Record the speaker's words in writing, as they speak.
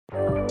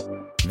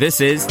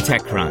This is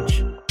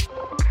TechCrunch.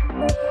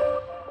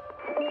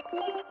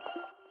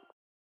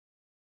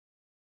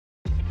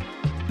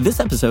 This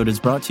episode is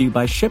brought to you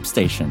by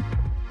ShipStation.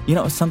 You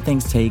know, some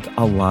things take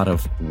a lot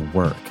of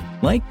work,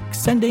 like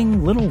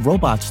sending little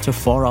robots to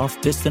far-off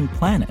distant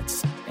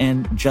planets.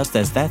 And just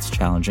as that's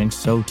challenging,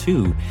 so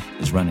too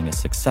is running a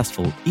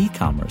successful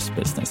e-commerce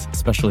business,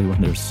 especially when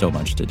there's so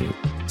much to do.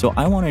 So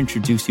I want to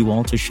introduce you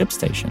all to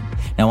ShipStation.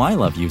 Now, I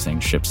love using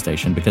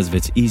ShipStation because of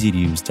its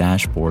easy-to-use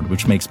dashboard,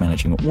 which makes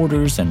managing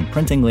orders and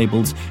printing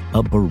labels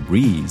a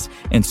breeze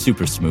and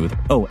super smooth.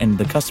 Oh, and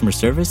the customer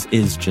service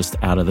is just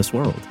out of this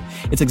world.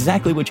 It's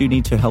exactly what you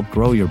need to help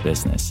grow your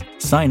business.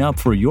 Sign up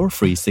for your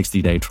free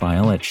 60-day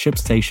trial at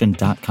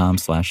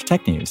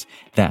ShipStation.com/technews.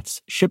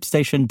 That's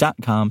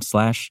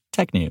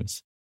ShipStation.com/technews.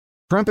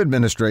 Trump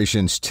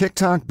administration's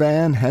TikTok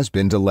ban has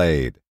been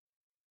delayed.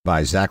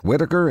 By Zach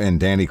Whitaker and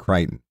Danny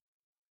Crichton.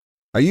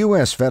 A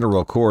U.S.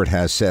 federal court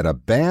has said a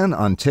ban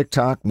on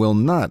TikTok will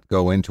not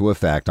go into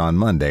effect on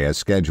Monday as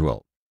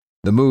scheduled.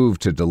 The move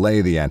to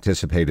delay the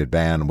anticipated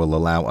ban will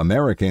allow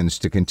Americans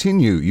to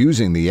continue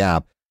using the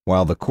app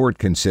while the court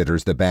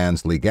considers the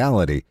ban's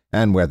legality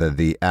and whether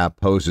the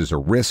app poses a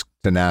risk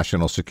to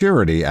national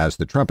security, as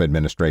the Trump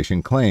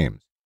administration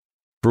claims.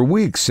 For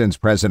weeks since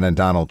President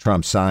Donald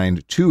Trump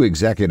signed 2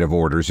 executive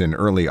orders in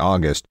early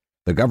August,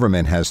 the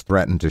government has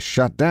threatened to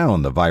shut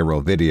down the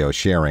viral video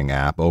sharing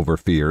app over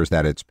fears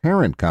that its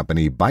parent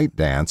company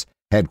ByteDance,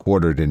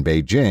 headquartered in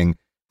Beijing,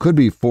 could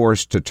be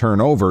forced to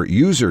turn over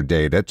user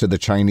data to the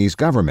Chinese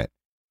government.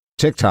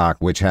 TikTok,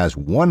 which has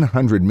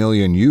 100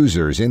 million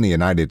users in the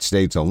United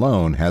States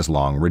alone, has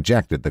long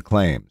rejected the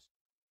claims.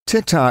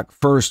 TikTok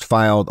first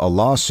filed a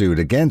lawsuit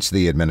against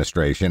the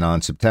administration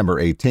on September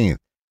 18th,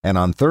 and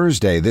on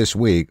Thursday this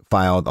week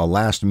filed a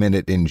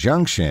last-minute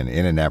injunction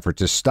in an effort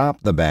to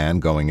stop the ban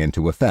going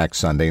into effect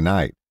Sunday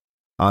night.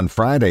 On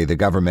Friday, the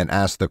government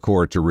asked the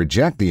court to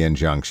reject the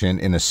injunction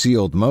in a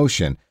sealed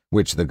motion,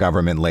 which the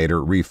government later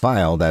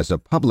refiled as a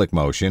public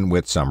motion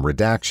with some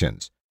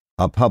redactions.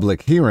 A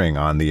public hearing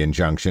on the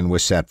injunction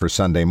was set for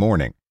Sunday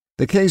morning.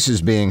 The case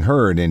is being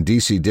heard in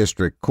D.C.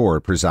 District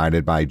Court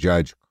presided by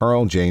Judge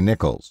Carl J.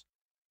 Nichols.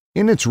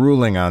 In its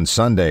ruling on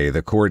Sunday,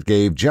 the court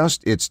gave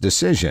just its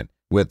decision,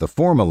 with the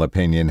formal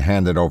opinion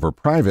handed over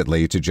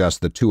privately to just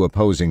the 2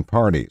 opposing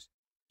parties.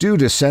 Due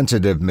to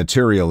sensitive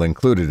material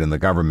included in the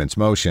government's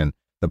motion,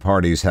 the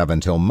parties have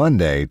until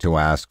Monday to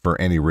ask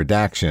for any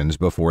redactions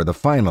before the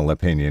final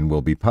opinion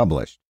will be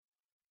published.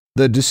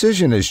 The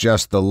decision is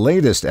just the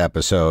latest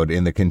episode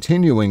in the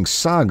continuing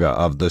saga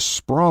of the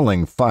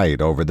sprawling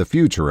fight over the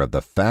future of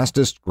the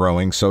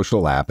fastest-growing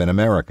social app in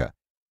America.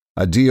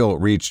 A deal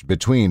reached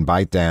between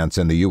ByteDance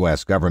and the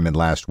U.S. government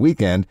last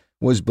weekend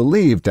was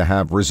believed to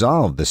have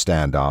resolved the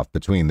standoff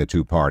between the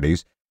 2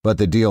 parties, but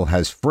the deal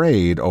has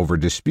frayed over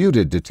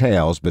disputed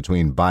details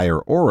between buyer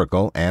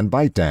Oracle and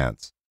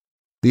ByteDance.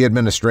 The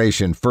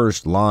administration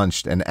first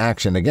launched an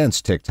action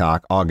against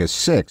TikTok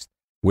August 6th,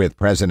 with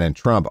President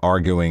Trump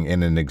arguing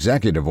in an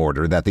executive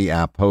order that the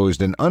app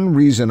posed an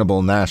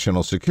unreasonable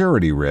national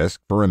security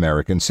risk for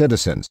American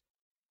citizens.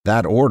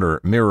 That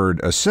order mirrored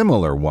a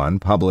similar one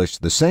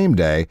published the same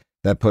day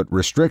that put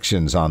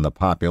restrictions on the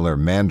popular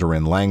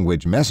Mandarin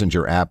language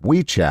messenger app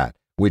WeChat,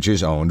 which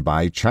is owned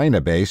by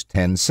China-based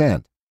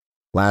Tencent.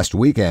 Last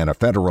weekend, a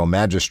federal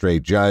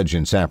magistrate judge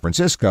in San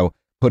Francisco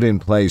put in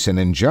place an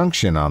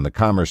injunction on the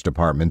Commerce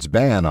Department's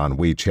ban on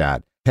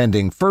WeChat,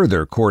 pending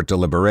further court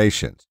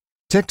deliberations.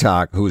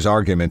 TikTok, whose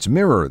arguments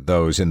mirror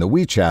those in the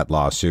WeChat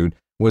lawsuit,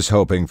 was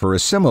hoping for a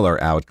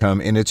similar outcome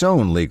in its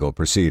own legal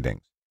proceedings.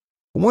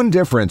 One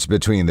difference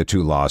between the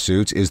 2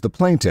 lawsuits is the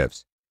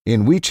plaintiffs.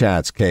 In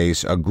WeChat's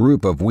case, a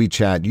group of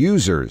WeChat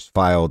users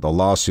filed a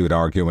lawsuit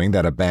arguing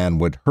that a ban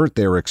would hurt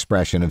their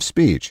expression of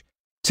speech.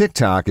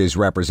 TikTok is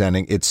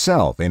representing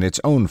itself in its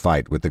own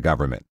fight with the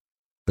government.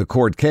 The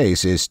court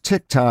case is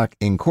TikTok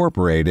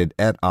Incorporated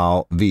et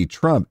al. V.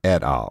 Trump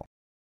et al.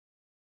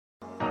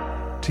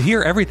 To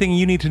hear everything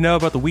you need to know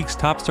about the week's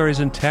top stories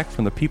in tech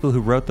from the people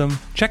who wrote them,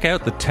 check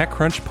out the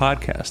TechCrunch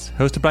podcast,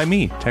 hosted by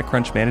me,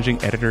 TechCrunch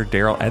managing editor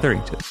Daryl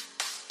Etherington.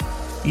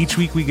 Each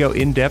week we go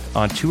in-depth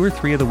on 2 or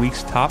 3 of the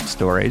week's top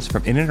stories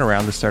from in and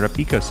around the startup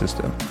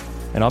ecosystem,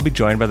 and I'll be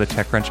joined by the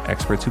TechCrunch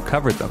experts who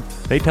covered them.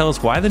 They tell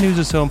us why the news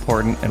is so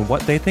important and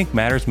what they think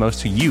matters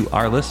most to you,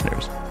 our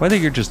listeners, whether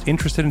you're just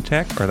interested in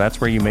tech or that's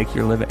where you make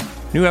your living.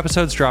 New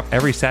episodes drop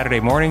every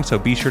Saturday morning, so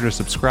be sure to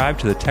subscribe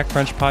to the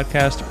TechCrunch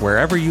podcast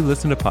wherever you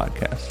listen to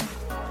podcasts.